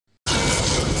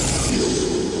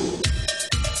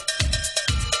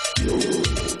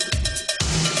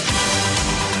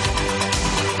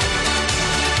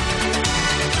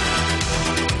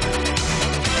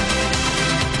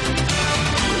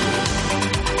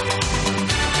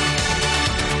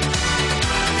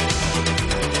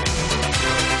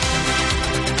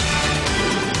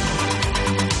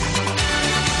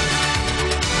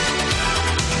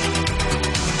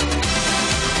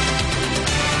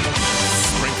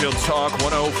Talk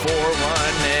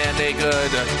 104.1 and a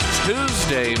good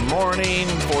Tuesday morning.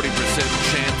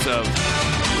 40% chance of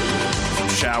some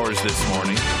showers this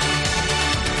morning.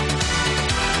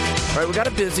 All right, we got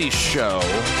a busy show.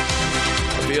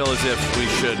 I feel as if we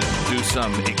should do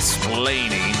some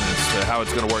explaining as to how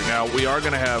it's going to work. Now, we are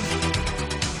going to have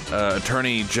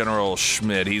Attorney General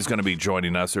Schmidt. He's going to be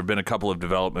joining us. There have been a couple of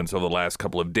developments over the last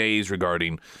couple of days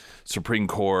regarding Supreme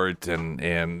Court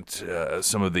and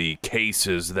some of the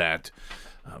cases that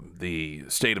the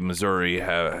state of Missouri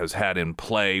has had in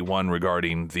play, one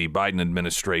regarding the Biden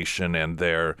administration and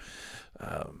their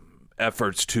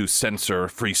efforts to censor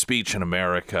free speech in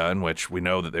America, in which we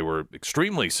know that they were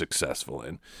extremely successful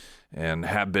in and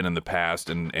have been in the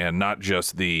past, and not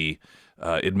just the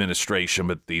administration,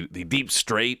 but the deep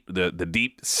state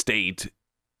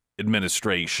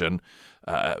administration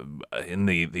in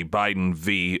the Biden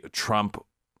v. Trump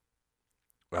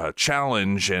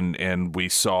challenge, and we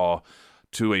saw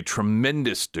to a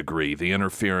tremendous degree the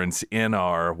interference in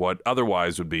our what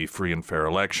otherwise would be free and fair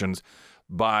elections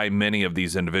by many of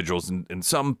these individuals, and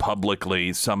some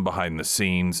publicly, some behind the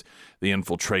scenes, the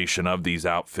infiltration of these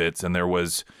outfits. And there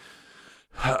was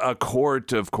a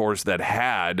court, of course, that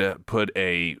had put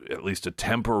at least a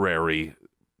temporary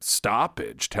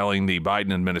stoppage, telling the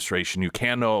Biden administration, you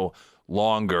can no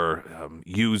longer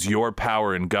use your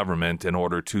power in government in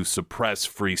order to suppress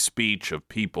free speech of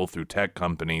people through tech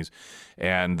companies.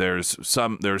 And there's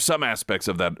some aspects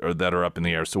of that are up in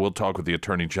the air. So we'll talk with the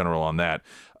Attorney General on that.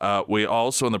 We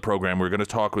also in the program, we're going to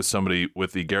talk with somebody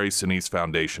with the Gary Sinise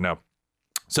Foundation. Now,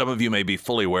 some of you may be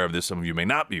fully aware of this. Some of you may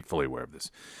not be fully aware of this.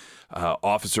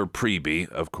 Officer Priebe,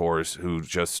 of course, who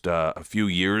just a few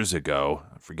years ago,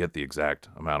 I forget the exact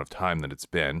amount of time that it's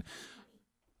been.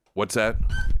 What's that?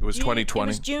 It was 2020? It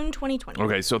was June 2020.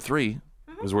 Okay, so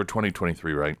because we're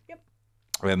 2023, right? Yep.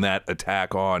 And that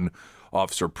attack on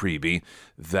Officer Priebe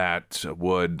that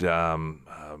would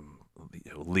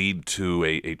lead to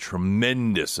a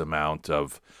tremendous amount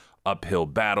of uphill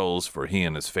battles for he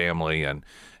and his family, and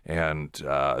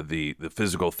the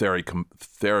physical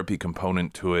therapy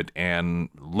component to it, and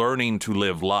learning to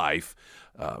live life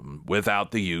without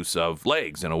the use of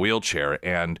legs in a wheelchair.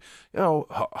 And,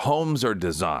 homes are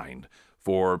designed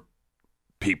for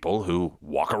people who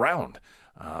walk around.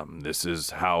 This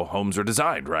is how homes are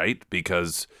designed, right?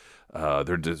 Because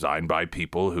they're designed by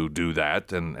people who do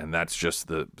that, and that's just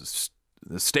the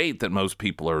state that most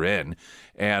people are in.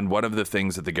 And one of the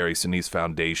things that the Gary Sinise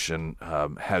Foundation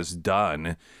has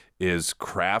done is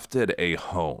crafted a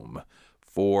home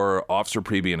for Officer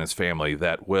Priebe and his family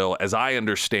that will, as I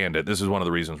understand it, this is one of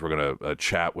the reasons we're going to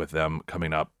chat with them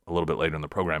coming up a little bit later in the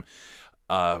program,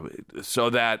 so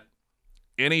that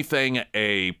anything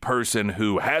a person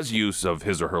who has use of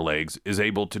his or her legs is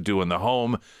able to do in the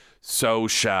home, so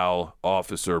shall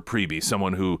Officer Priebe,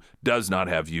 someone who does not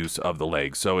have use of the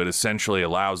legs. So it essentially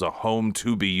allows a home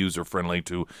to be user-friendly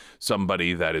to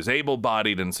somebody that is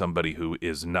able-bodied and somebody who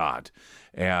is not.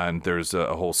 And there's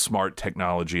a whole smart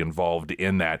technology involved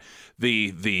in that.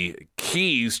 The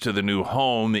keys to the new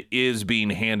home is being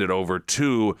handed over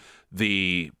to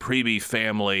the Priebe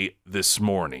family this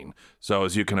morning. So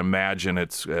as you can imagine,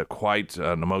 it's quite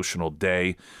an emotional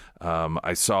day.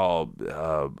 I saw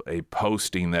a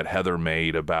posting that Heather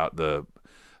made about the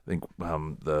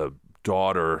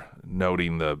daughter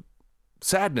noting the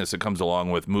sadness that comes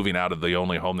along with moving out of the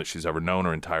only home that she's ever known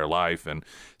her entire life. And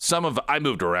I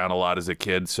moved around a lot as a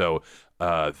kid, so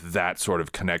that sort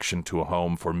of connection to a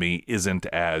home for me isn't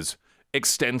as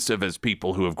extensive as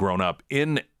people who have grown up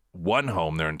in one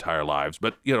home their entire lives.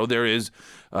 But, there is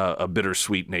a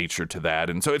bittersweet nature to that.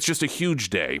 And so it's just a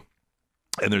huge day.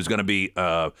 And there's going to be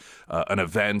an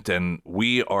event, and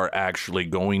we are actually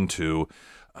going to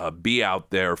be out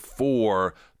there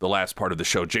for the last part of the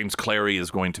show. James Clary is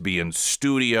going to be in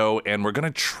studio, and we're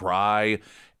going to try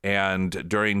and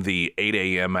during the 8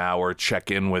 a.m. hour,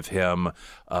 check in with him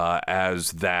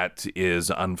as that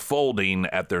is unfolding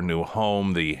at their new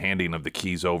home, the handing of the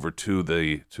keys over to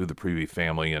the Priebe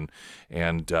family,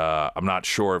 and I'm not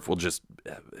sure if we'll just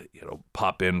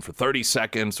pop in for 30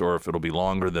 seconds or if it'll be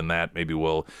longer than that. Maybe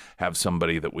we'll have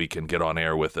somebody that we can get on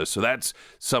air with us. So that's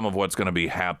some of what's going to be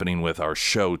happening with our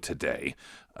show today.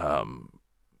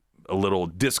 a little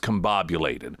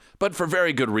discombobulated, but for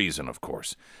very good reason, of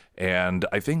course. And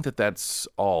I think that that's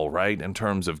all right in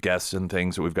terms of guests and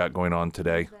things that we've got going on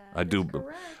today. I do.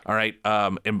 Correct. All right.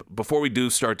 And before we do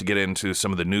start to get into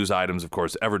some of the news items, of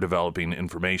course, ever developing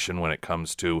information when it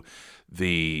comes to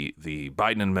the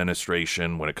Biden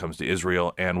administration, when it comes to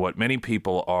Israel, and what many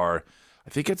people are, I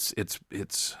think it's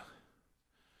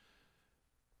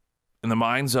in the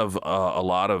minds of a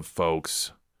lot of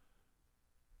folks,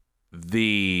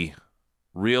 the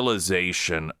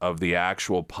realization of the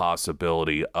actual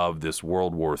possibility of this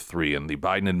World War III and the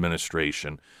Biden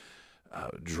administration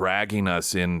dragging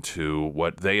us into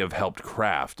what they have helped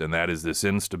craft, and that is this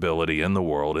instability in the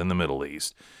world, in the Middle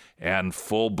East, and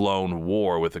full-blown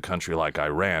war with a country like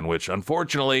Iran, which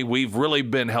unfortunately we've really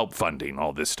been help funding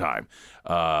all this time.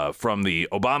 From the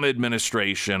Obama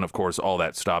administration, of course, all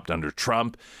that stopped under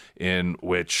Trump, in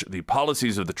which the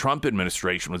policies of the Trump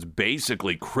administration was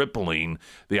basically crippling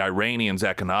the Iranians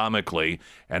economically,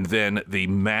 and then the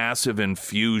massive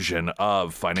infusion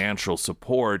of financial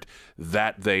support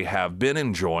that they have been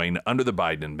enjoying under the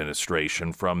Biden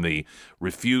administration, from the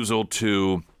refusal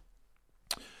to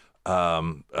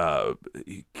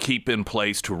keep in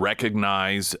place to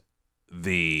recognize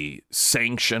the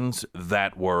sanctions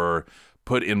that were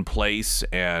put in place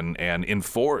and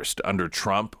enforced under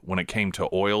Trump when it came to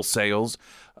oil sales.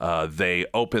 They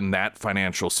opened that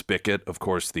financial spigot, of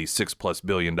course, the $6+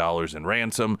 billion in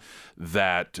ransom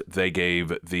that they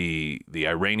gave the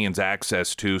Iranians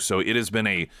access to. So it has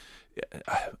been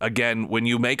again, when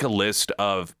you make a list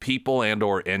of people and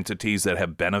or entities that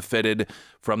have benefited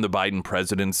from the Biden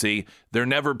presidency, they're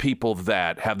never people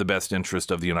that have the best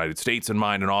interest of the United States in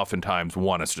mind, and oftentimes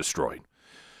want us destroyed.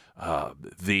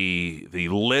 The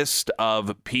list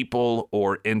of people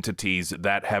or entities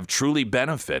that have truly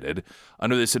benefited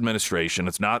under this administration,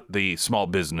 it's not the small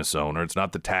business owner, it's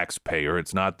not the taxpayer,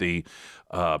 it's not the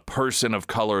person of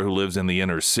color who lives in the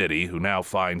inner city who now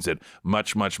finds it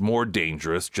much, much more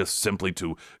dangerous just simply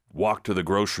to walk to the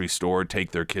grocery store,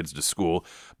 take their kids to school,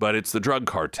 but it's the drug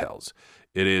cartels.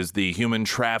 It is the human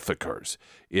traffickers.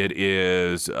 It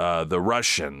is the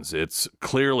Russians. It's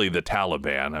clearly the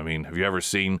Taliban. I mean, have you ever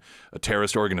seen a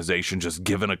terrorist organization just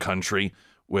given a country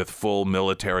with full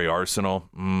military arsenal?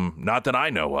 Not that I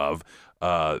know of.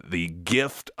 The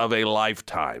gift of a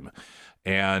lifetime.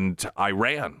 And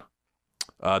Iran,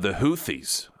 the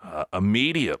Houthis,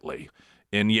 immediately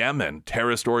in Yemen,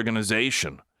 terrorist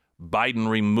organization. Biden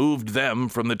removed them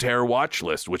from the terror watch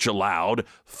list, which allowed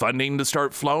funding to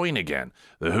start flowing again.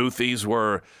 The Houthis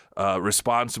were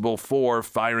responsible for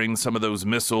firing some of those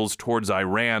missiles towards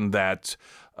Iran that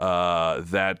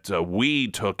we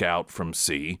took out from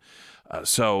sea.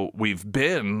 So we've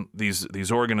been,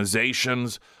 these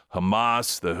organizations,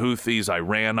 Hamas, the Houthis,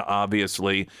 Iran,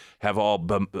 obviously, have all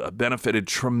benefited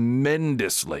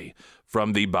tremendously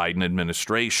from the Biden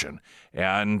administration.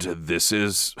 And this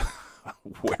is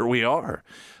where we are.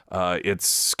 It's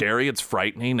scary, it's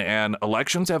frightening, and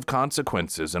elections have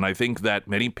consequences. And I think that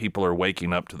many people are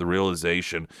waking up to the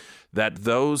realization that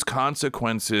those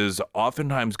consequences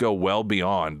oftentimes go well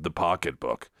beyond the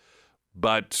pocketbook,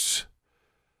 but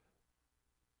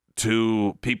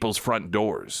to people's front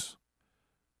doors,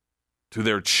 to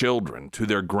their children, to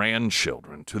their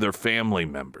grandchildren, to their family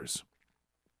members,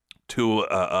 to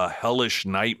a hellish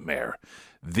nightmare.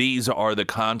 These are the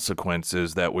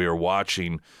consequences that we are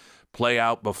watching play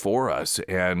out before us.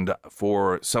 And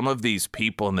for some of these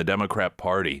people in the Democrat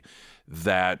Party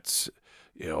that,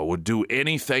 would do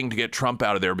anything to get Trump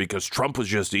out of there because Trump was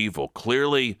just evil.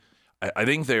 Clearly, I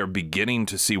think they're beginning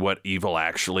to see what evil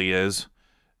actually is,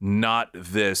 not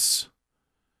this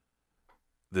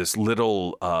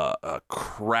little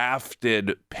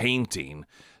crafted painting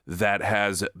that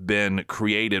has been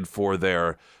created for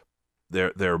their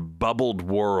bubbled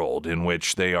world, in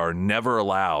which they are never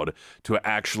allowed to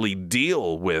actually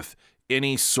deal with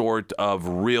any sort of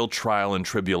real trial and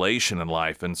tribulation in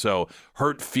life. And so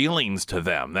hurt feelings to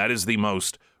them, that is the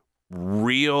most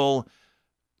real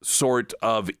sort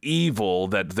of evil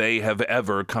that they have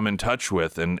ever come in touch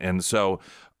with. And so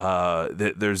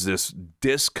there's this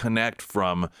disconnect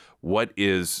from what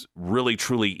is really,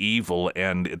 truly evil,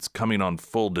 and it's coming on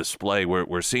full display.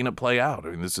 We're seeing it play out.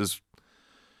 I mean,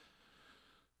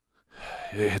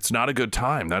 it's not a good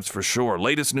time, that's for sure.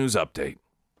 Latest news update.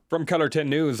 From Color 10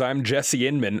 News, I'm Jesse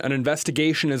Inman. An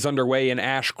investigation is underway in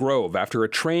Ash Grove after a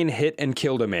train hit and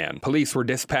killed a man. Police were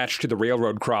dispatched to the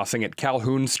railroad crossing at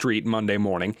Calhoun Street Monday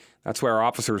morning. That's where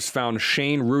officers found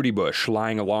Shane Rudybush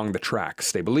lying along the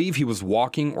tracks. They believe he was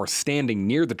walking or standing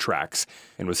near the tracks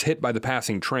and was hit by the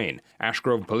passing train. Ash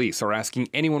Grove police are asking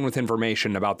anyone with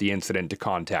information about the incident to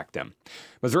contact them.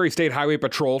 Missouri State Highway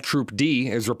Patrol Troop D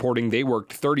is reporting they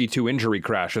worked 32 injury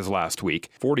crashes last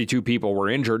week. 42 people were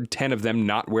injured, 10 of them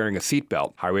not wearing a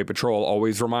seatbelt. Highway Patrol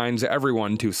always reminds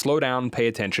everyone to slow down, pay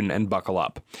attention, and buckle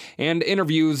up. And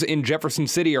interviews in Jefferson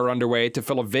City are underway to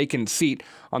fill a vacant seat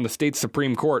on the state's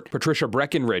Supreme Court. Patricia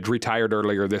Breckenridge retired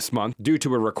earlier this month due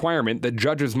to a requirement that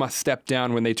judges must step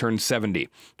down when they turn 70.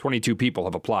 22 people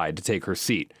have applied to take her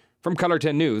seat. From Color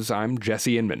 10 News, I'm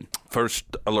Jesse Inman.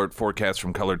 First alert forecast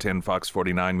from Color 10, Fox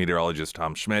 49 meteorologist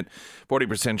Tom Schmidt.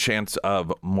 40% chance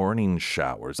of morning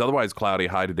showers. Otherwise cloudy,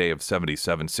 high today of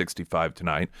 77, 65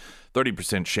 tonight.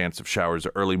 30% chance of showers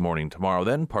early morning tomorrow.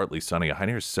 Then partly sunny, a high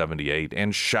near 78.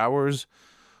 And showers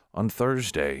on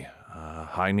Thursday,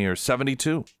 high near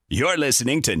 72. You're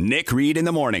listening to Nick Reed in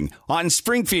the Morning on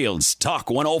Springfield's Talk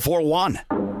 104.1.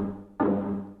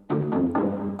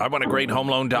 I want a great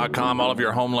homeloan.com. All of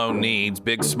your home loan needs,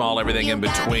 big, small, everything in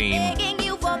between.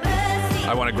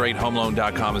 I want a great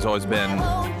homeloan.com has always been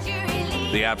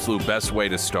the absolute best way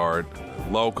to start.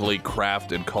 Locally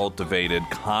crafted, cultivated,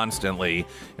 constantly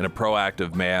in a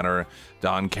proactive manner.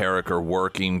 Don Carricker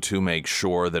working to make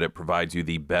sure that it provides you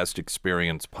the best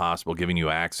experience possible, giving you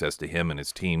access to him and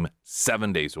his team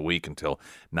 7 days a week until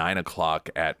 9 o'clock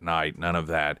at night. None of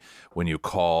that when you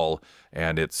call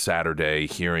and it's Saturday,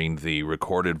 hearing the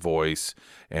recorded voice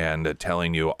and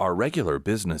telling you our regular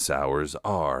business hours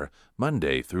are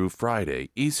Monday through Friday,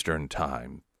 Eastern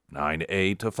Time, 9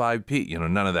 to 5 p. You know,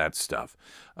 none of that stuff.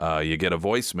 You get a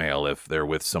voicemail if they're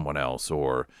with someone else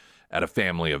or at a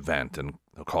family event, and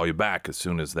they'll call you back as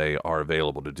soon as they are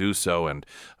available to do so. And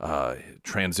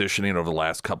transitioning over the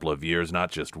last couple of years,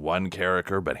 not just one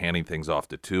character, but handing things off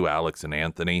to two, Alex and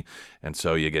Anthony. And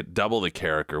so you get double the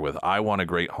character with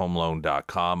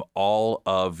iwantagreathomeloan.com. All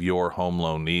of your home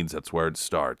loan needs, that's where it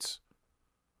starts.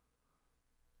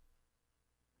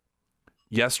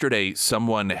 Yesterday,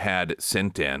 someone had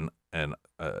sent in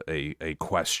a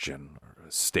question, or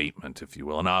a statement, if you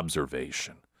will, an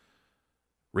observation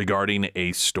regarding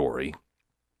a story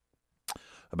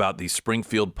about the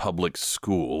Springfield Public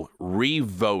School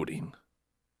re-voting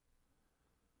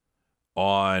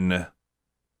on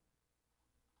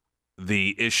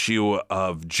the issue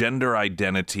of gender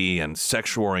identity and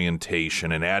sexual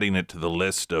orientation and adding it to the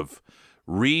list of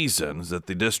reasons that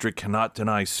the district cannot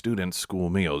deny students school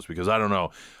meals, because I don't know,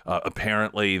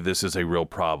 apparently this is a real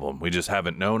problem. We just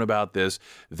haven't known about this,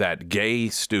 that gay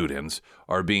students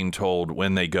are being told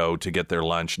when they go to get their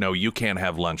lunch, no, you can't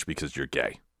have lunch because you're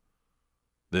gay.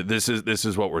 This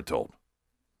is what we're told,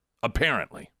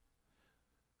 apparently.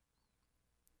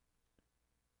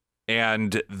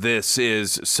 And this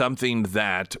is something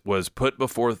that was put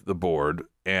before the board,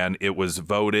 and it was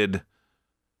voted.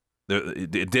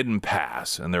 It didn't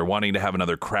pass, and they're wanting to have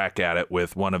another crack at it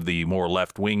with one of the more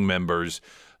left-wing members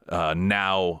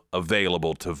now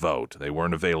available to vote. They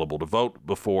weren't available to vote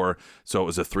before, so it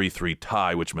was a 3-3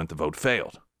 tie, which meant the vote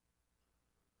failed.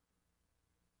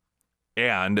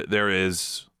 And there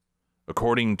is,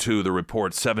 according to the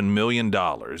report, $7 million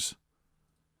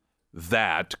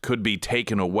that could be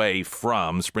taken away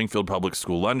from Springfield Public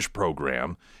School lunch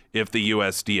program if the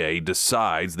USDA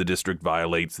decides the district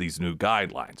violates these new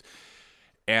guidelines.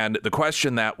 And the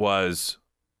question that was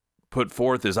put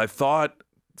forth is, I thought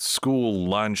school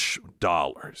lunch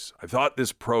dollars, I thought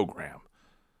this program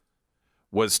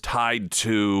was tied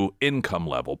to income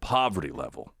level, poverty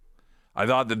level. I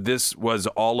thought that this was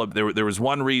all of, there was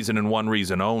one reason and one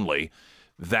reason only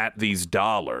that these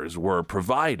dollars were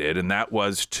provided, and that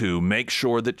was to make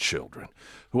sure that children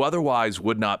who otherwise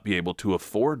would not be able to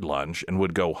afford lunch and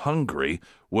would go hungry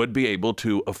would be able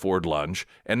to afford lunch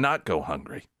and not go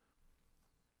hungry.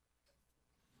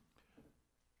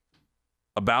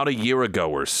 About a year ago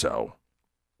or so,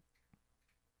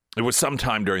 it was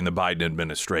sometime during the Biden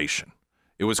administration,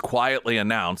 it was quietly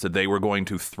announced that they were going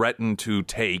to threaten to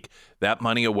take that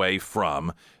money away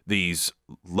from these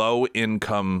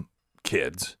low-income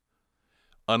kids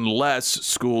unless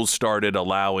schools started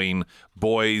allowing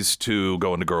boys to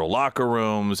go into girl locker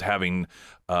rooms, having,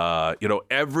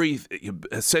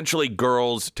 essentially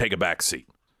girls take a back seat.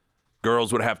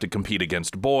 Girls would have to compete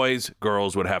against boys.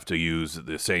 Girls would have to use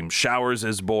the same showers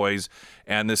as boys.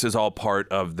 And this is all part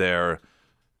of their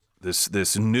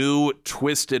this new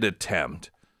twisted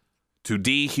attempt to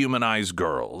dehumanize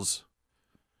girls,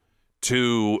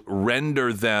 to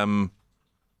render them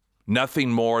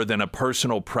nothing more than a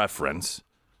personal preference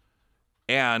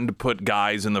and put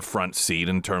guys in the front seat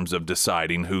in terms of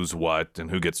deciding who's what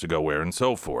and who gets to go where and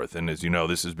so forth. And as you know,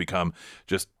 this has become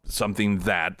just something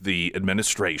that the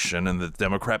administration and the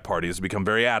Democrat Party has become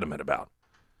very adamant about,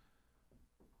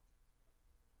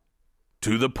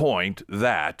 to the point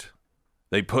that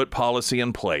they put policy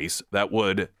in place that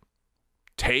would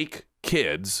take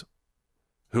kids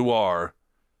who are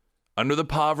under the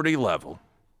poverty level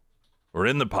or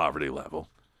in the poverty level,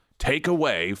 take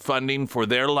away funding for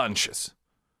their lunches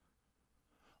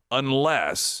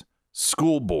unless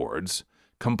school boards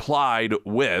complied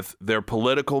with their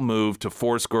political move to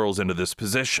force girls into this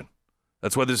position.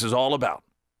 That's what this is all about.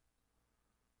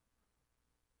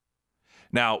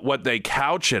 Now, what they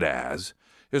couch it as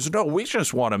is, no, we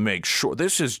just want to make sure.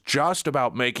 This is just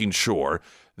about making sure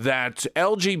that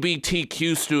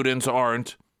LGBTQ students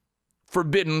aren't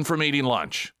forbidden from eating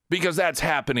lunch, because that's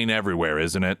happening everywhere,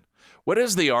 isn't it? What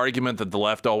is the argument that the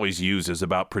left always uses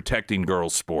about protecting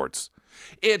girls' sports?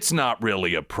 It's not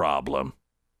really a problem.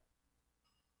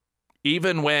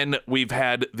 Even when we've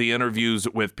had the interviews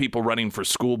with people running for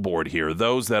school board here,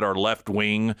 those that are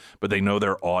left-wing, but they know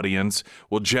their audience,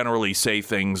 will generally say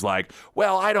things like,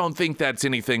 well, I don't think that's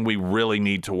anything we really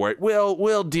need to worry.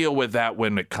 We'll deal with that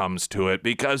when it comes to it,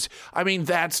 because, I mean,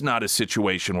 that's not a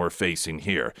situation we're facing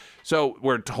here. So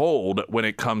we're told when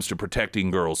it comes to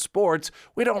protecting girls' sports,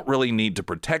 we don't really need to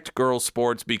protect girls'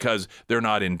 sports because they're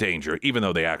not in danger, even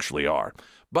though they actually are.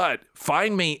 But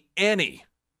find me any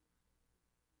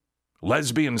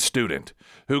lesbian student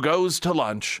who goes to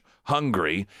lunch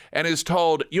hungry and is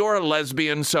told, you're a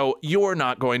lesbian, so you're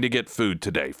not going to get food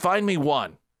today. Find me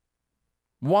one.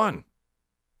 One.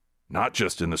 Not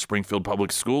just in the Springfield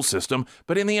public school system,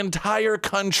 but in the entire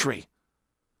country.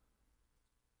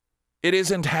 It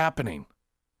isn't happening.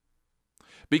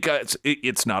 Because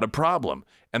it's not a problem.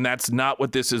 And that's not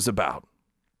what this is about.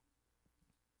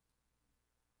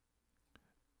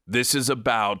 This is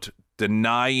about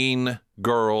denying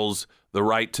girls the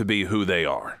right to be who they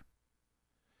are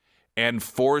and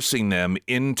forcing them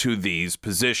into these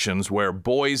positions where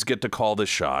boys get to call the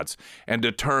shots and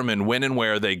determine when and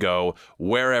where they go,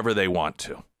 wherever they want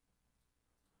to.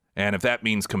 And if that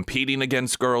means competing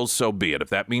against girls, so be it. If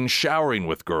that means showering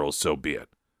with girls, so be it.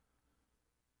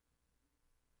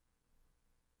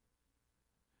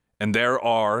 And there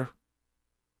are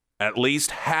at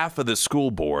least half of the school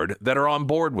board that are on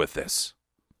board with this.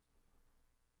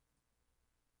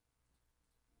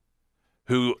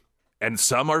 Who, and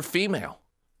some are female,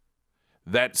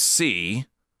 that see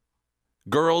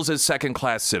girls as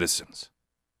second-class citizens.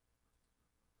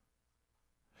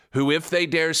 Who, if they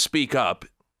dare speak up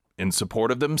in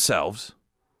support of themselves,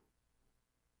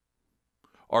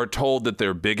 are told that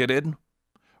they're bigoted,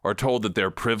 are told that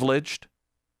they're privileged,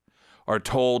 are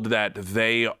told that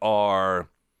they are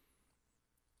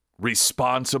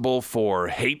responsible for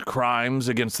hate crimes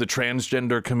against the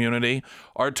transgender community,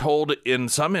 are told in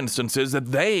some instances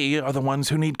that they are the ones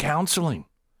who need counseling.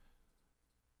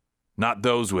 Not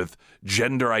those with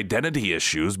gender identity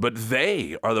issues, but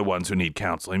they are the ones who need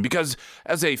counseling. Because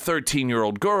as a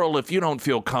 13-year-old girl, if you don't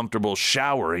feel comfortable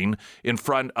showering in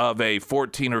front of a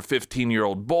 14 or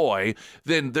 15-year-old boy,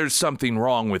 then there's something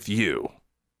wrong with you.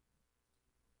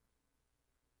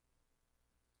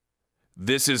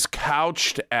 This is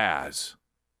couched as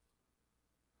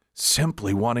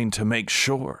simply wanting to make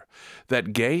sure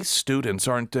that gay students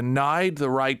aren't denied the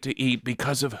right to eat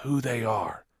because of who they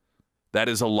are. That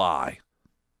is a lie.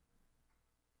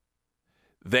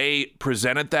 They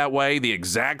present it that way, the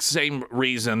exact same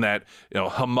reason that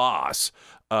Hamas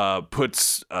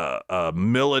puts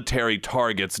military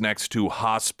targets next to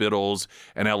hospitals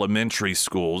and elementary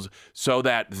schools so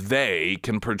that they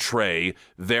can portray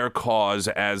their cause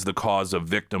as the cause of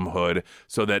victimhood,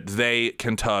 so that they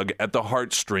can tug at the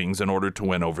heartstrings in order to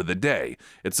win over the day.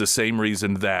 It's the same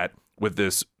reason that with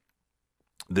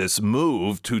this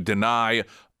move to deny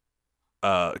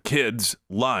kids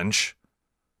lunch,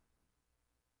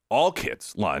 all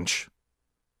kids lunch,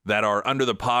 that are under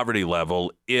the poverty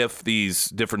level, if these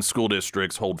different school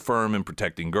districts hold firm in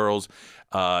protecting girls,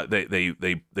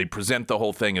 they present the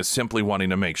whole thing as simply wanting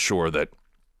to make sure that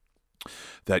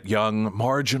young,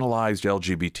 marginalized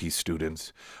LGBT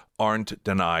students aren't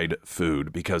denied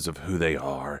food because of who they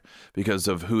are, because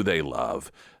of who they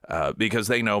love, because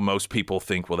they know most people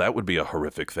think, well, that would be a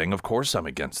horrific thing. Of course I'm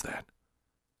against that.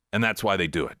 And that's why they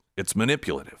do it. It's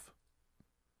manipulative.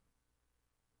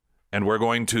 And we're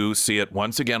going to see it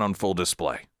once again on full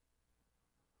display.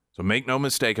 So make no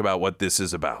mistake about what this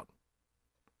is about.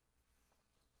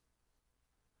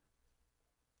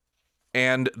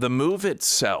 And the move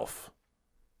itself,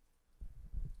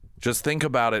 just think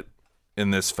about it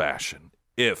in this fashion.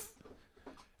 If,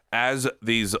 as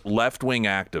these left-wing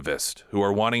activists who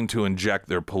are wanting to inject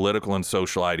their political and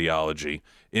social ideology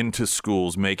into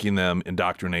schools, making them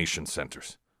indoctrination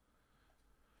centers,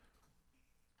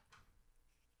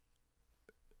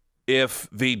 if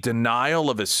the denial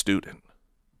of a student,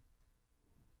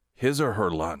 his or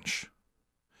her lunch,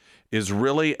 is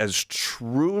really as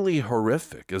truly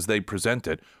horrific as they present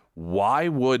it, why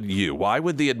would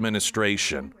the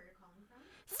administration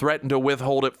threaten to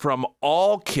withhold it from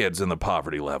all kids in the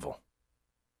poverty level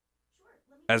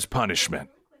as punishment?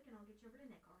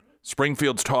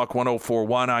 Springfield's Talk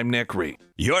 104.1, I'm Nick Reed.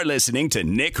 You're listening to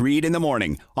Nick Reed in the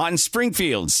Morning on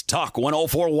Springfield's Talk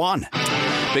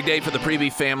 104.1. Big day for the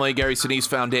Preby family, Gary Sinise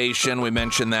Foundation. We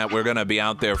mentioned that we're going to be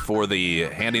out there for the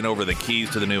handing over the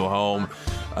keys to the new home.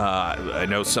 I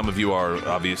know some of you are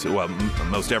obviously, well,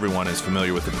 most everyone is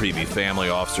familiar with the Preby family,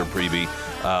 Officer Preby,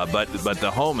 but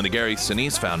the home of the Gary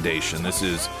Sinise Foundation, this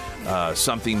is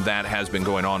something that has been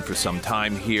going on for some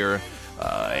time here.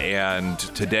 And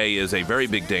today is a very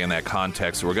big day in that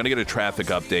context. So we're going to get a traffic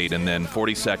update, and then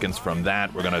 40 seconds from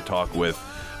that, we're going to talk with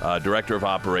Director of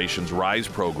Operations RISE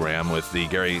program with the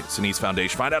Gary Sinise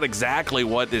Foundation. Find out exactly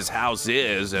what this house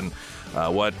is and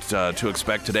what to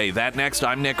expect today. That next,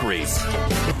 I'm Nick Reed.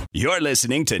 You're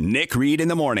listening to Nick Reed in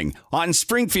the Morning on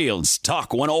Springfield's Talk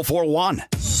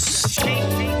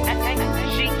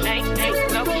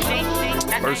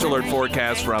 104.1. First alert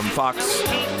forecast from Fox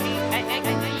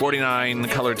 49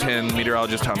 color 10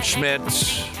 meteorologist Tom Schmidt.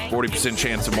 40%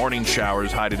 chance of morning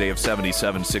showers. High today of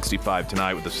 77, 65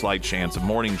 tonight with a slight chance of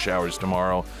morning showers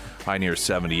tomorrow. High near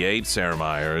 78. Sarah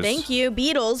Myers. Thank you.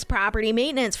 Beatles Property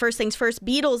Maintenance. First things first,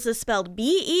 Beatles is spelled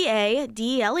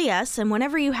Beadles. And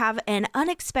whenever you have an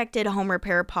unexpected home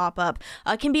repair pop-up,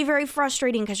 it can be very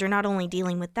frustrating because you're not only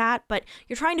dealing with that, but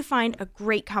you're trying to find a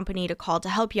great company to call to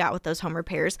help you out with those home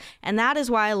repairs. And that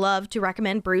is why I love to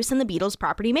recommend Bruce and the Beatles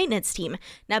Property Maintenance team.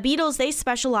 Now, Beatles, they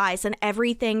specialize in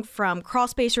everything from crawl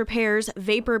space repairs,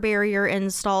 vapor barrier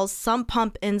installs, sump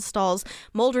pump installs,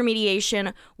 mold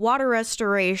remediation, water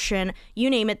restoration, you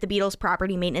name it, the Beatles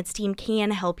Property Maintenance team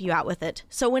can help you out with it.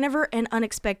 So whenever an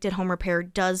unexpected home repair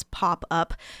does pop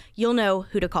up, you'll know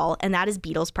who to call, and that is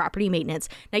Beatles Property Maintenance.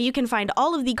 Now, you can find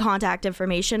all of the contact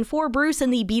information for Bruce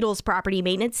and the Beatles Property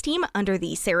Maintenance team under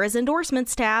the Sarah's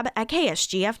Endorsements tab at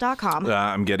ksgf.com.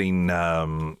 I'm getting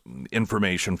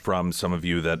information from some of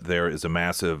you that there is a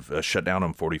massive shutdown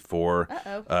on 44.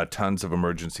 Tons of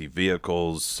emergency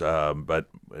vehicles, but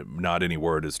not any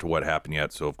word as to what happened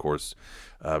yet. So, of course,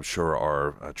 I'm sure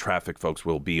our traffic folks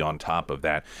will be on top of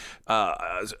that.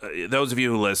 Those of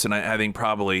you who listen, I think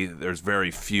probably there's very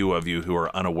few of you who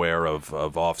are unaware of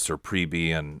Officer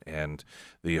Preby and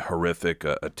the horrific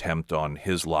attempt on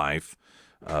his life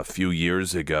a few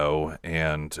years ago.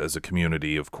 And as a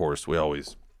community, of course, we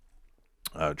always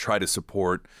try to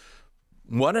support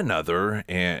one another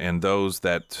and those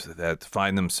that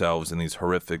find themselves in these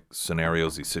horrific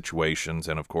scenarios, these situations.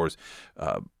 And of course,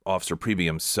 Officer Preby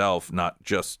himself, not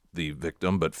just the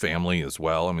victim, but family as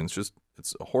well. I mean,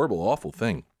 it's a horrible, awful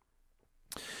thing.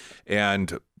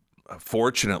 And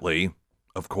fortunately,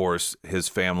 of course, his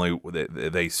family,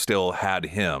 they still had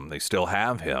him. They still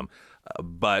have him.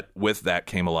 But with that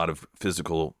came a lot of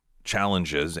physical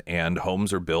challenges, and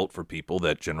homes are built for people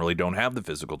that generally don't have the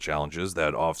physical challenges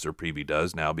that Officer Preby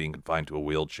does, now being confined to a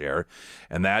wheelchair.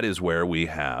 And that is where we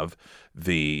have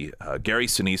the Gary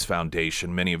Sinise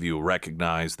Foundation. Many of you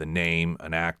recognize the name,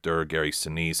 an actor, Gary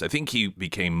Sinise. I think he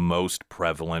became most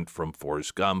prevalent from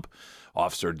Forrest Gump,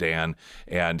 Officer Dan,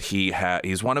 and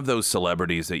he's one of those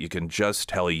celebrities that you can just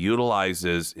tell he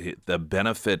utilizes the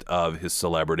benefit of his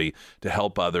celebrity to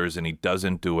help others, and he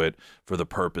doesn't do it for the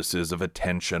purposes of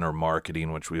attention or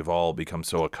marketing, which we've all become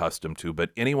so accustomed to.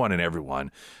 But anyone and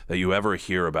everyone that you ever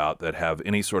hear about that have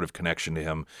any sort of connection to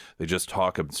him, they just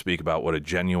talk and speak about what a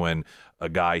genuine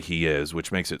guy he is,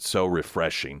 which makes it so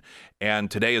refreshing. And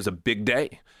today is a big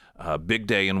day. A big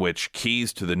day in which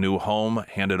keys to the new home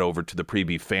handed over to the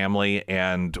Preby family,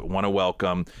 and want to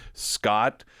welcome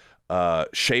Scott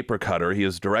Schaeperkoetter. He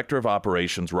is Director of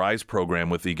Operations RISE program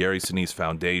with the Gary Sinise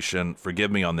Foundation.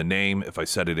 Forgive me on the name if I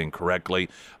said it incorrectly.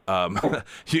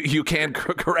 You can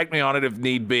correct me on it if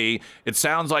need be. It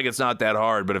sounds like it's not that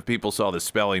hard, but if people saw the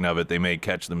spelling of it, they may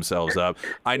catch themselves up.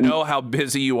 I know how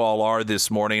busy you all are this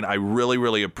morning. I really,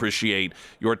 really appreciate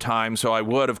your time. So I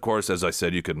would, of course, as I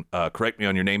said, you can correct me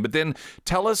on your name, but then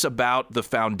tell us about the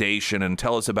foundation and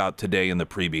tell us about today in the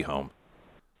Preby home.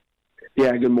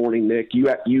 Yeah, good morning, Nick.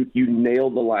 You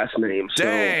nailed the last name.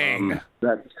 Dang.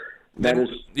 So, that is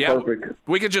perfect.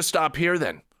 We could just stop here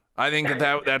then. I think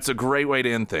that's a great way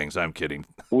to end things. I'm kidding.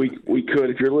 We could.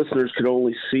 If your listeners could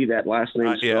only see that last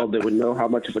name spelled, yeah. they would know how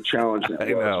much of a challenge that I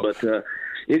know. was. But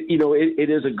it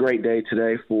is a great day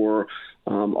today for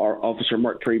our officer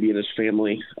Mark Preby and his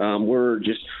family. We're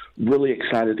just really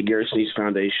excited at the Gary Sinise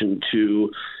Foundation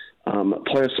to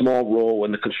play a small role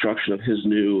in the construction of his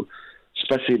new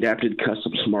specially adapted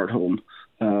custom smart home.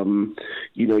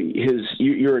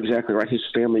 You're exactly right. His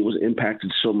family was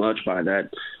impacted so much by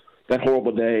that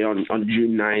horrible day on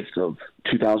June 9th of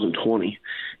 2020.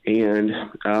 And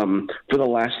for the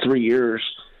last 3 years,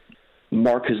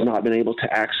 Mark has not been able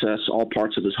to access all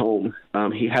parts of his home.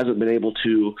 He hasn't been able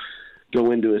to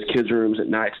go into his kids' rooms at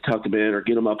night to tuck them in or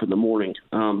get them up in the morning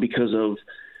because of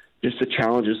just the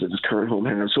challenges that his current home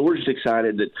has. So we're just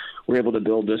excited that we're able to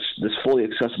build this fully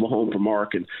accessible home for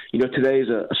Mark. And, today is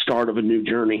a start of a new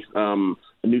journey, a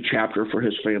new chapter for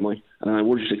his family.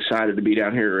 We're just excited to be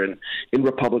down here in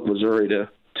Republic, Missouri to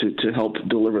help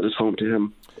deliver this home to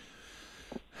him.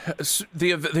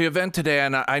 The event today,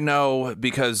 and I know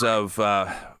because of,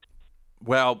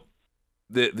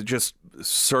 just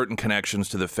certain connections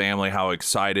to the family, how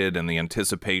excited and the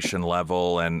anticipation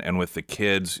level, and with the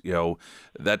kids,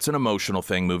 that's an emotional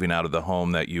thing moving out of the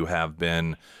home that you have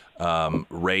been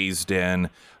raised in.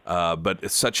 But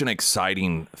it's such an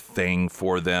exciting thing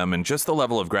for them, and just the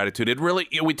level of gratitude. It really,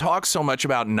 we talk so much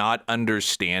about not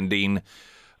understanding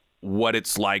what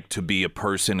it's like to be a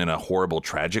person in a horrible,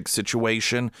 tragic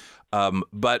situation.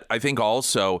 But I think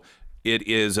also it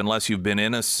is, unless you've been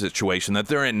in a situation that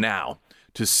they're in now,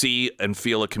 to see and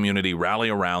feel a community rally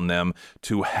around them,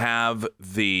 to have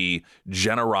the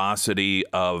generosity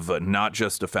of not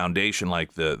just a foundation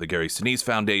like the Gary Sinise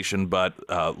Foundation, but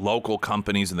local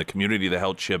companies in the community that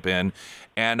help chip in.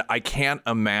 And I can't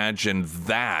imagine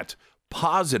that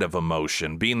positive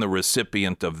emotion being the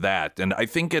recipient of that. And I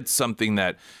think it's something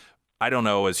that, I don't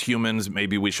know, as humans,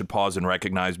 maybe we should pause and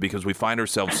recognize, because we find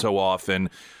ourselves so often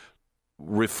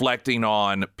reflecting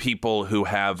on people who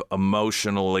have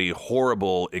emotionally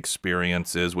horrible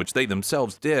experiences, which they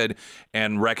themselves did,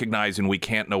 and recognizing we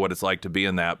can't know what it's like to be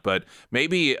in that. But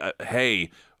maybe,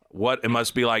 what it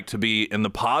must be like to be in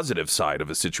the positive side of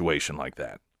a situation like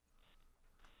that.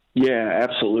 Yeah,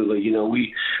 absolutely.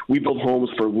 We build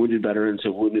homes for wounded veterans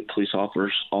and wounded police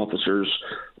officers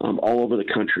all over the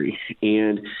country,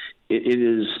 and it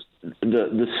is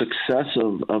the success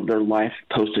of their life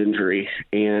post-injury,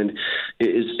 and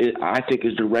I think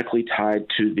is directly tied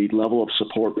to the level of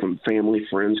support from family,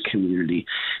 friends, community.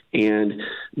 And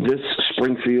this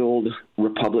Springfield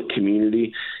Republic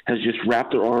community has just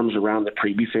wrapped their arms around the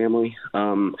Preby family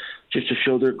just to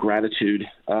show their gratitude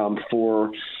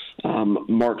for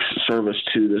Mark's service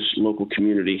to this local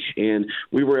community. And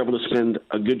we were able to spend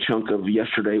a good chunk of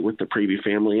yesterday with the Preby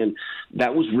family, and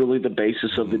that was really the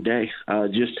basis of the day.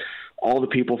 Just all the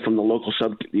people from the local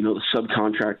the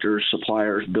subcontractors,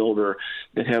 suppliers, builder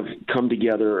that have come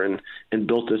together and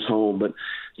built this home, but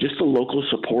just the local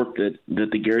support that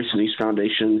the Gary Sinise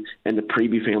Foundation and the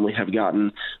Preby family have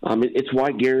gotten. It's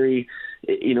why Gary,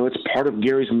 it's part of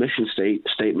Gary's mission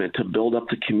statement to build up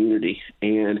the community.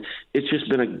 And it's just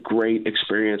been a great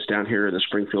experience down here in the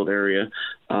Springfield area,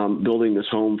 building this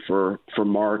home for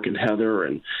Mark and Heather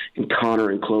and Connor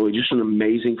and Chloe. Just an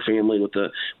amazing family with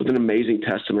an amazing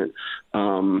testament.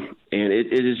 And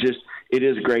it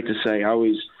is great to say.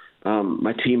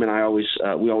 My team and I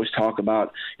we always talk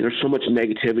about, there's so much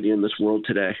negativity in this world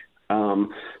today.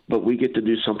 But we get to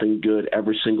do something good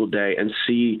every single day and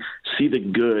see the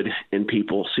good in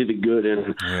people, see the good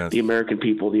in the American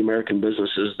people, the American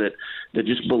businesses that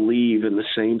just believe in the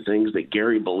same things that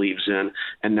Gary believes in,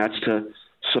 and that's to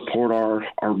support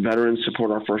our veterans, support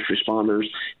our first responders,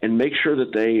 and make sure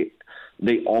that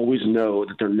they always know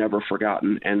that they're never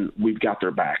forgotten and we've got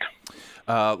their back.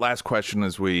 Last question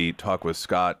as we talk with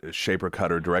Scott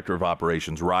Schaeperkoetter, Director of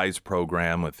Operations RISE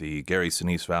program with the Gary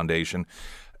Sinise Foundation.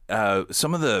 So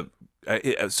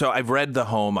I've read the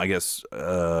home, I guess,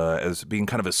 as being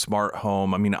kind of a smart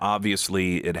home. I mean,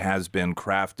 obviously it has been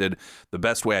crafted the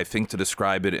best way, I think, to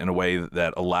describe it, in a way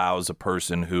that allows a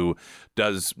person who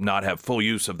does not have full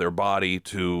use of their body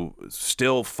to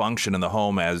still function in the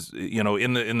home as,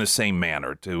 in the same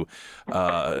manner, to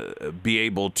be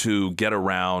able to get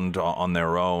around on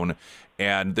their own.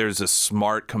 And there's a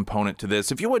smart component to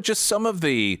this. If you would, just some of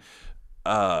the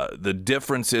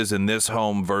differences in this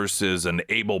home versus an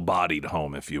able-bodied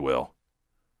home, if you will.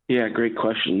 Yeah, great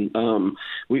question.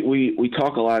 We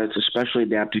talk a lot. It's a specially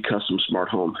adapted custom smart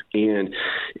home, and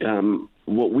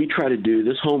what we try to do,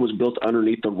 this home was built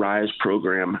underneath the RISE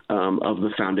program of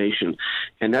the foundation,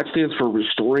 and that stands for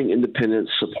Restoring Independence,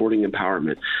 Supporting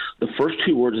Empowerment. The first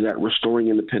two words of that, Restoring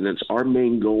Independence, our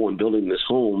main goal in building this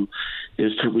home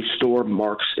is to restore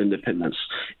Mark's independence,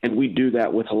 and we do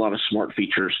that with a lot of smart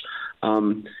features.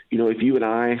 If you and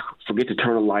I forget to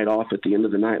turn a light off at the end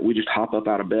of the night, we just hop up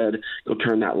out of bed, go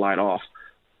turn that light off.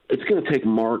 It's going to take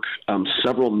Mark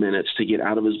several minutes to get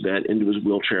out of his bed into his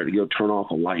wheelchair to go turn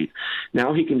off a light.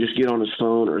 Now he can just get on his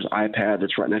phone or his iPad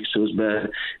that's right next to his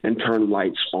bed and turn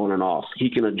lights on and off. He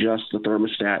can adjust the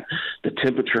thermostat, the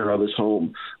temperature of his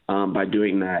home by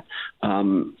doing that.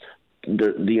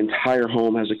 The entire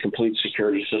home has a complete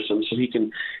security system, so he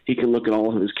can look at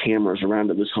all of his cameras around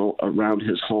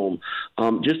his home.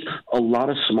 Just a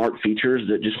lot of smart features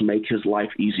that just make his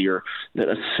life easier, that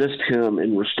assist him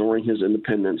in restoring his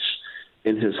independence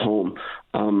in his home.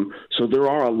 So there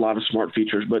are a lot of smart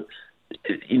features, but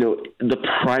the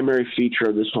primary feature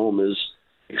of this home is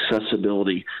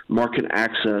accessibility. Mark can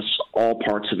access all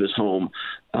parts of his home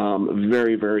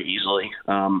very, very easily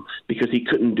because he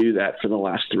couldn't do that for the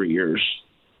last 3 years.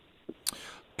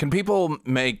 Can people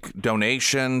make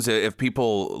donations? If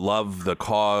people love the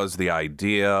cause, the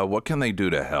idea, what can they do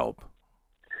to help?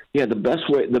 Yeah, the best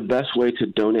way to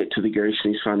donate to the Gary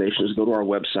Sinise Foundation is go to our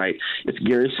website. It's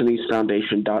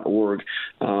GarySiniseFoundation.org.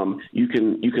 You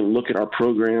can look at our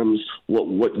programs,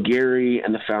 what Gary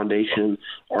and the foundation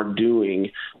are doing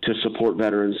to support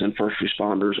veterans and first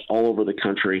responders all over the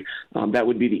country. That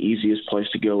would be the easiest place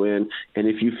to go in. And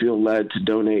if you feel led to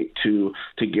donate to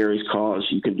Gary's cause,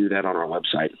 you can do that on our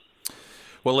website.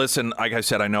 Well, listen, like I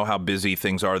said, I know how busy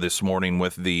things are this morning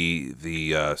with the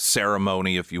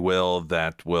ceremony, if you will,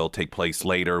 that will take place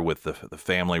later with the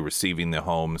family receiving the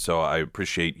home. So I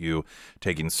appreciate you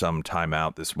taking some time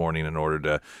out this morning in order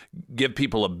to give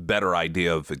people a better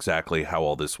idea of exactly how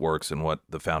all this works and what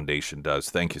the foundation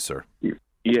does. Thank you, sir.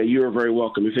 Yeah, you are very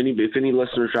welcome. If any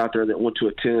listeners out there that want to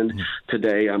attend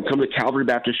today, come to Calvary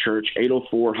Baptist Church,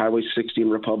 804 Highway 60 in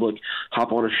Republic.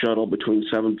 Hop on a shuttle between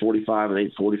 7:45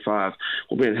 and 8:45.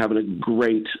 We'll be having a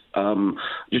great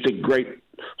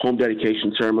home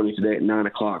dedication ceremony today at 9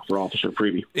 o'clock for Officer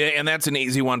Preby. Yeah, and that's an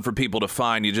easy one for people to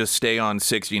find. You just stay on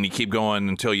 60 and you keep going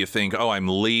until you think, oh, I'm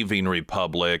leaving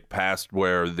Republic, past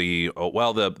where the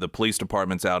police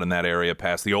department's out in that area,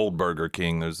 past the old Burger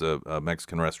King. There's a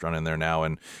Mexican restaurant in there now,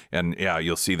 and yeah,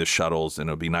 you'll see the shuttles, and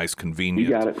it'll be nice, convenient.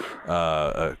 You got it.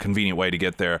 A convenient way to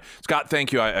get there. Scott,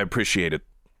 thank you. I appreciate it.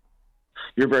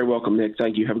 You're very welcome, Nick.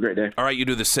 Thank you. Have a great day. All right, you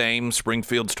do the same.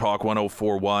 Springfield's Talk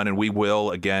 1041, and we will,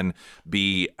 again,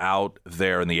 be out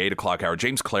there in the 8 o'clock hour.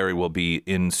 James Clary will be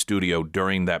in studio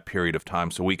during that period of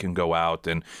time, so we can go out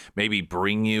and maybe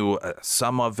bring you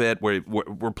some of it.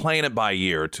 We're playing it by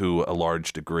ear to a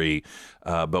large degree,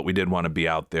 but we did want to be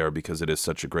out there because it is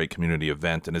such a great community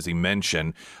event. And as he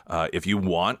mentioned, if you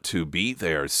want to be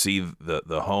there, see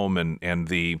the home and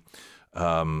the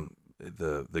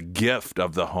gift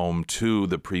of the home to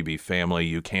the Preby family,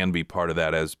 you can be part of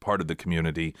that as part of the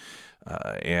community,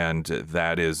 and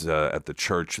that is at the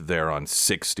church there on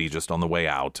 60, just on the way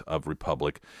out of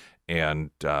Republic,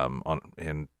 and there'll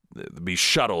be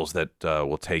shuttles that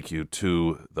will take you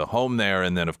to the home there,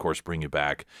 and then of course bring you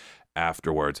back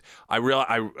afterwards. I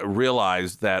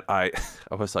realized that I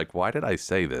was like, why did I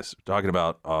say this? Talking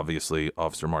about obviously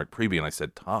Officer Mark Preby, and I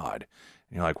said Todd,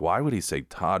 and you're like, why would he say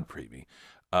Todd Preby?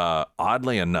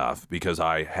 Oddly enough, because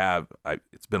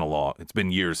it's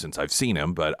been years since I've seen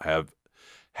him, but I have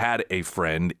had a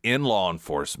friend in law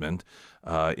enforcement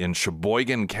in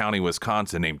Sheboygan County,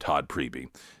 Wisconsin, named Todd Preby.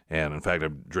 And in fact,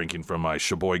 I'm drinking from my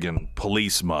Sheboygan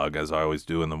police mug, as I always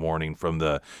do in the morning, from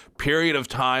the period of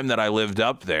time that I lived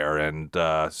up there. And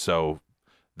so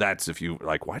that's, if you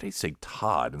like, why did he say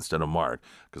Todd instead of Mark?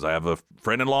 Because I have a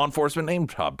friend in law enforcement named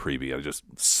Todd Preby. I just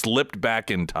slipped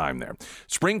back in time there.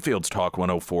 Springfield's Talk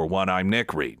 1041. I'm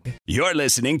Nick Reed. You're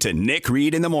listening to Nick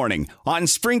Reed in the Morning on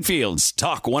Springfield's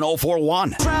Talk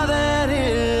 1041. Try that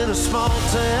in a small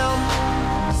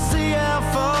town. See how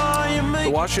far you make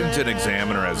The Washington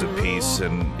Examiner has a piece,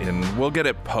 and we'll get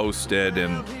it posted,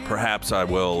 and perhaps I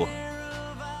will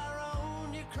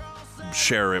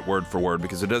share it word for word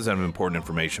because it does have important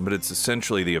information, but it's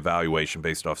essentially the evaluation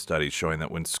based off studies showing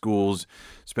that when schools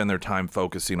spend their time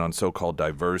focusing on so-called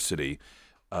diversity,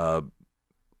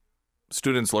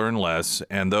 students learn less,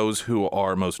 and those who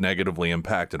are most negatively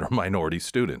impacted are minority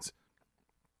students.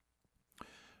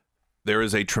 There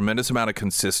is a tremendous amount of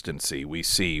consistency we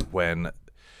see when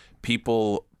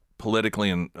people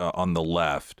politically on the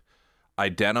left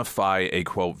identify a,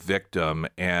 quote, victim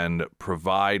and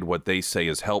provide what they say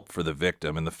is help for the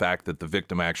victim, and the fact that the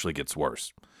victim actually gets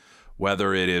worse.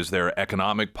 whether it is their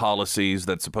economic policies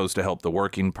that's supposed to help the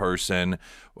working person,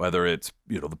 whether it's,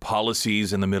 the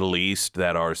policies in the Middle East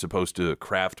that are supposed to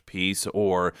craft peace,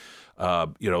 or,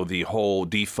 the whole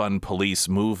defund police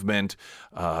movement,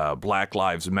 Black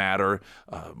Lives Matter,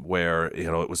 where,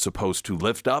 it was supposed to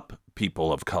lift up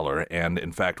people of color. And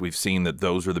in fact, we've seen that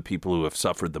those are the people who have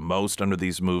suffered the most under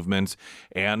these movements,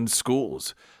 and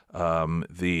schools.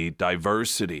 The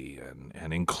diversity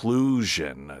and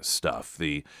inclusion stuff,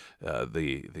 the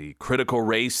critical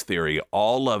race theory,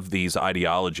 all of these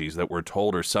ideologies that we're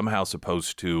told are somehow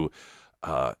supposed to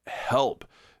help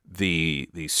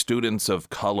the students of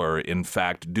color, in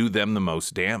fact, do them the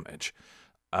most damage.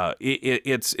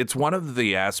 It's one of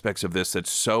the aspects of this that's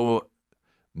so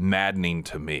maddening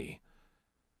to me,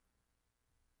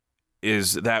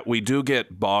 is that we do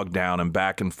get bogged down and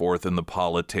back and forth in the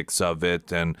politics of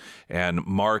it and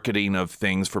marketing of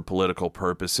things for political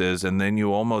purposes. And then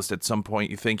you almost, at some point,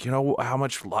 you think, how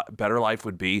much better life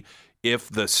would be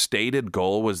if the stated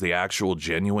goal was the actual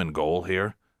genuine goal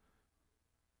here?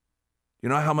 You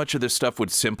know how much of this stuff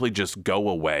would simply just go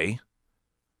away?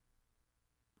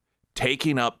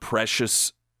 Taking up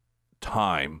precious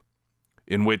time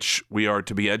in which we are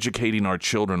to be educating our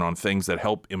children on things that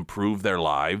help improve their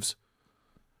lives,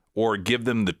 or give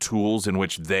them the tools in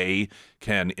which they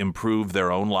can improve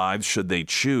their own lives should they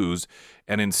choose,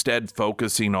 and instead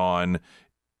focusing on,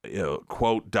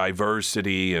 quote,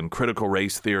 diversity and critical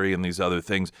race theory and these other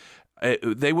things,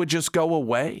 they would just go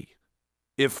away.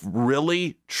 If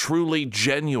really, truly,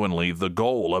 genuinely the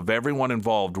goal of everyone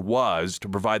involved was to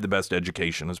provide the best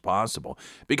education as possible,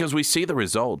 because we see the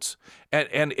results.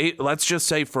 And let's just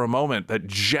say for a moment that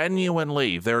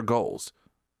genuinely their goals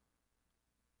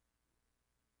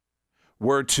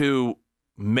were to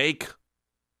make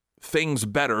things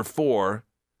better for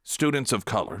students of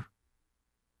color.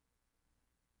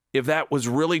 If that was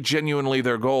really genuinely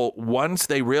their goal, once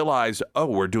they realized,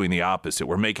 we're doing the opposite,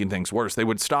 we're making things worse, they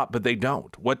would stop, but they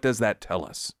don't. What does that tell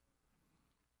us?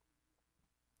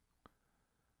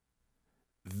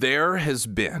 There has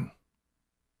been,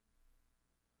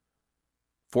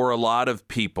 for a lot of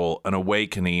people, an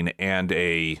awakening and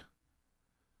a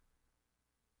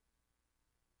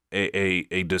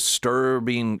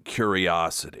disturbing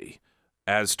curiosity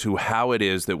as to how it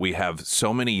is that we have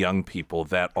so many young people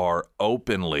that are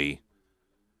openly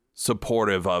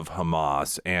supportive of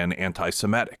Hamas and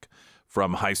anti-Semitic,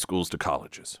 from high schools to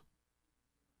colleges.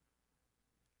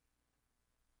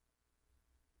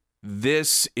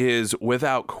 This is,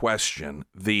 without question,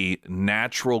 the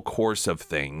natural course of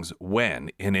things when,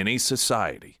 in any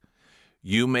society,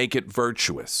 you make it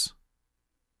virtuous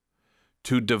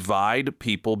to divide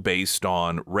people based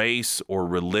on race or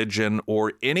religion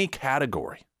or any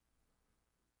category.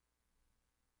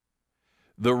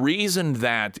 The reason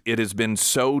that it has been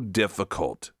so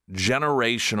difficult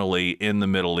generationally in the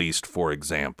Middle East, for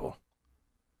example,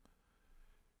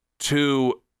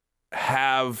 to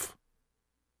have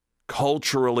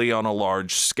culturally on a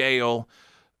large scale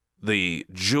the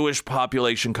Jewish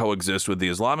population coexist with the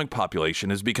Islamic population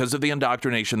is because of the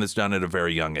indoctrination that's done at a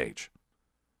very young age.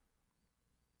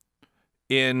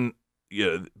 In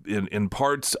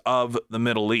parts of the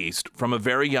Middle East, from a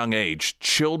very young age,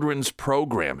 children's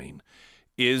programming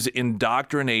is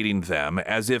indoctrinating them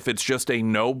as if it's just a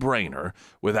no-brainer,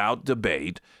 without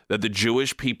debate, that the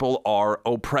Jewish people are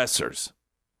oppressors.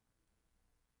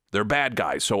 They're bad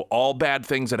guys. So all bad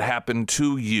things that happen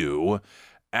to you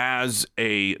as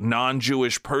a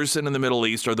non-Jewish person in the Middle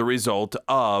East are the result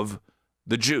of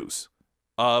the Jews,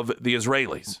 of the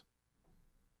Israelis.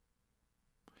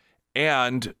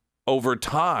 And over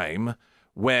time,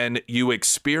 when you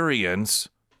experience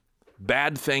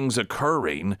bad things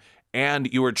occurring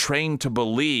and you are trained to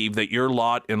believe that your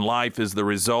lot in life is the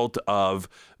result of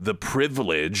the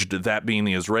privileged, that being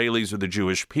the Israelis or the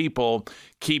Jewish people,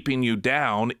 keeping you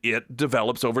down, it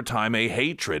develops over time a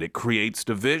hatred. It creates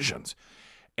divisions.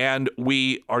 And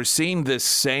we are seeing this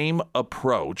same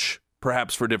approach,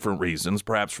 perhaps for different reasons,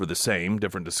 perhaps for the same,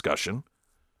 different discussion,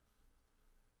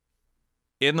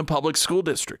 in the public school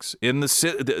districts,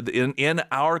 in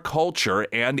our culture,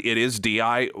 and it is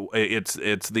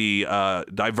it's the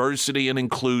diversity and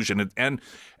inclusion, and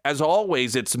as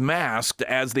always, it's masked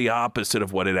as the opposite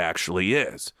of what it actually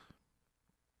is.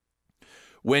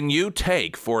 When you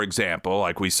take, for example,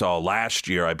 like we saw last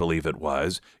year, I believe it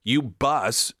was, you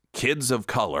bus kids of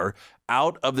color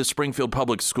out of the Springfield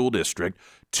Public School District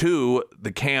to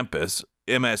the campus,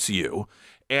 MSU,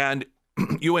 and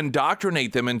you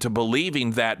indoctrinate them into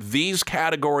believing that these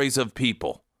categories of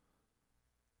people,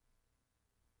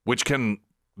 which can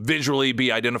visually be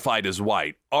identified as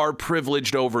white, are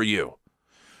privileged over you.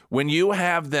 when you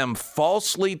have them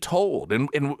falsely told, and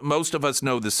most of us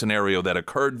know the scenario that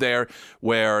occurred there,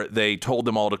 where they told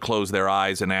them all to close their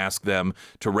eyes and ask them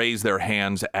to raise their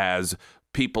hands as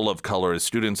people of color, as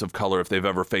students of color, if they've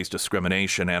ever faced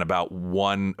discrimination, and about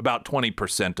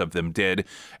 20% of them did.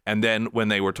 And then when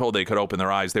they were told they could open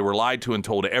their eyes, they were lied to and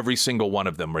told every single one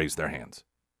of them raised their hands.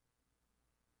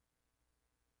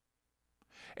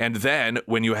 And then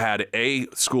when you had a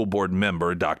school board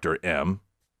member, Dr. M,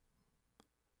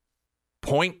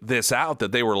 point this out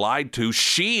that they were lied to,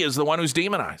 she is the one who's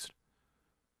demonized.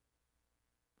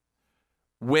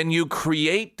 When you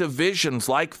create divisions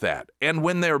like that, and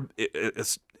when they're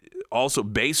also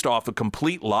based off a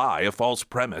complete lie, a false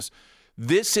premise,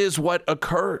 this is what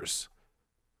occurs.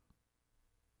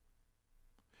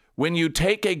 When you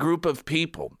take a group of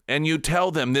people and you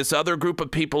tell them this other group of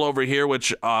people over here,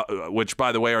 which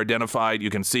by the way are identified,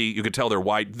 you can tell they're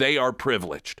white, they are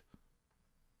privileged.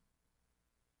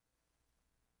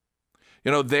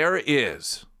 You know, there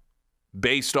is,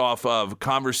 based off of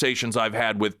conversations I've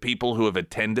had with people who have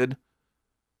attended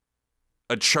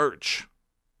a church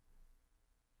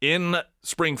in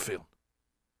Springfield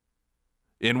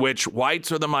in which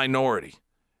whites are the minority,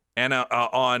 and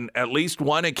on at least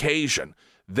one occasion,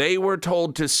 they were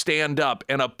told to stand up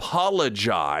and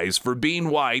apologize for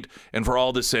being white and for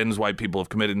all the sins white people have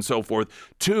committed and so forth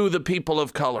to the people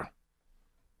of color.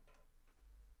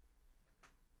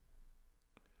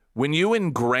 When you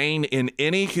ingrain in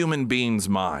any human being's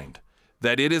mind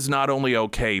that it is not only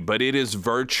okay, but it is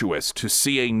virtuous to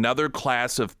see another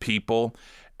class of people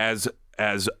as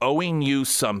owing you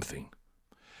something,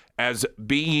 as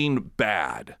being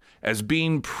bad, as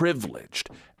being privileged,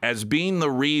 as being the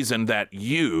reason that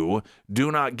you do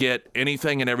not get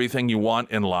anything and everything you want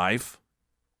in life,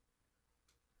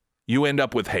 you end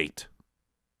up with hate.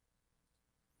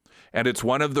 And it's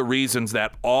one of the reasons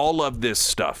that all of this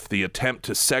stuff, the attempt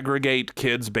to segregate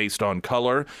kids based on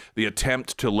color, the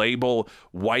attempt to label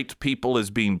white people as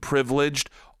being privileged,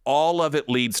 all of it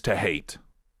leads to hate.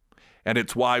 And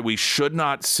it's why we should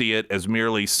not see it as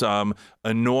merely some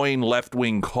annoying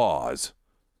left-wing cause,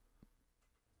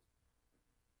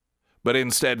 but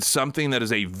instead something that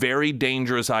is a very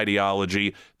dangerous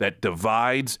ideology that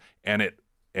divides and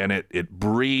it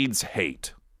breeds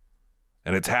hate.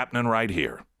 And it's happening right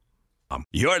here.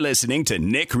 You're listening to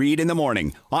Nick Reed in the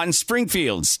Morning on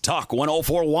Springfield's Talk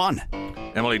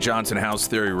 104.1. Emily Johnson, House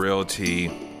Theory Realty.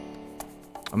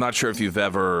 I'm not sure if you've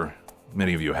ever,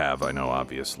 many of you have, I know,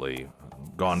 obviously,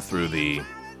 gone through the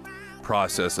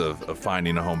process of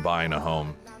finding a home, buying a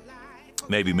home,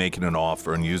 maybe making an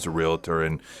offer and use a realtor,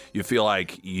 and you feel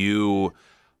like you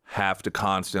have to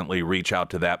constantly reach out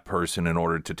to that person in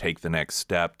order to take the next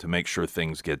step to make sure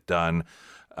things get done.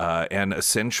 And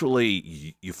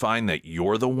essentially, you find that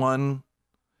you're the one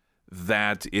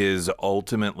that is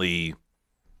ultimately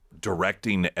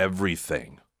directing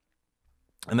everything.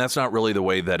 And that's not really the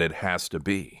way that it has to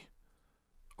be.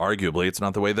 Arguably, it's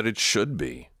not the way that it should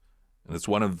be. And it's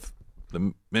one of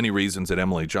the many reasons that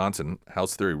Emily Johnson,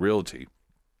 House Theory Realty,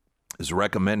 is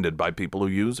recommended by people who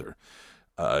use her.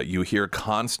 You hear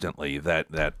constantly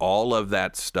that all of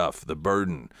that stuff, the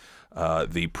burden,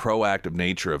 the proactive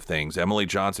nature of things, Emily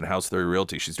Johnson, House Theory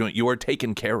Realty, she's doing, you are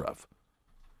taken care of.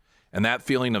 And that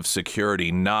feeling of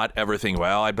security, not ever thinking,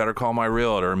 well, I better call my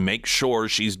realtor, make sure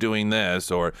she's doing this,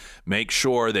 or make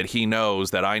sure that he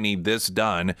knows that I need this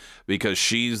done because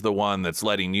she's the one that's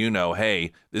letting you know,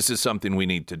 hey, this is something we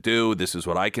need to do. This is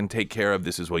what I can take care of.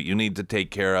 This is what you need to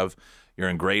take care of. You're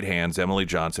in great hands. Emily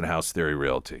Johnson, House Theory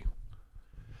Realty.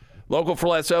 Local for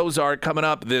Less Ozark coming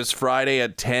up this Friday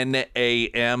at 10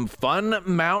 a.m. Fun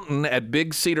Mountain at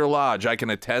Big Cedar Lodge. I can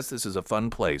attest this is a fun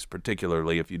place,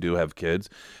 particularly if you do have kids.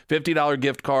 $50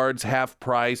 gift cards, half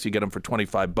price. You get them for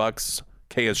 $25.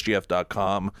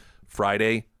 KSGF.com,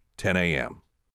 Friday, 10 a.m.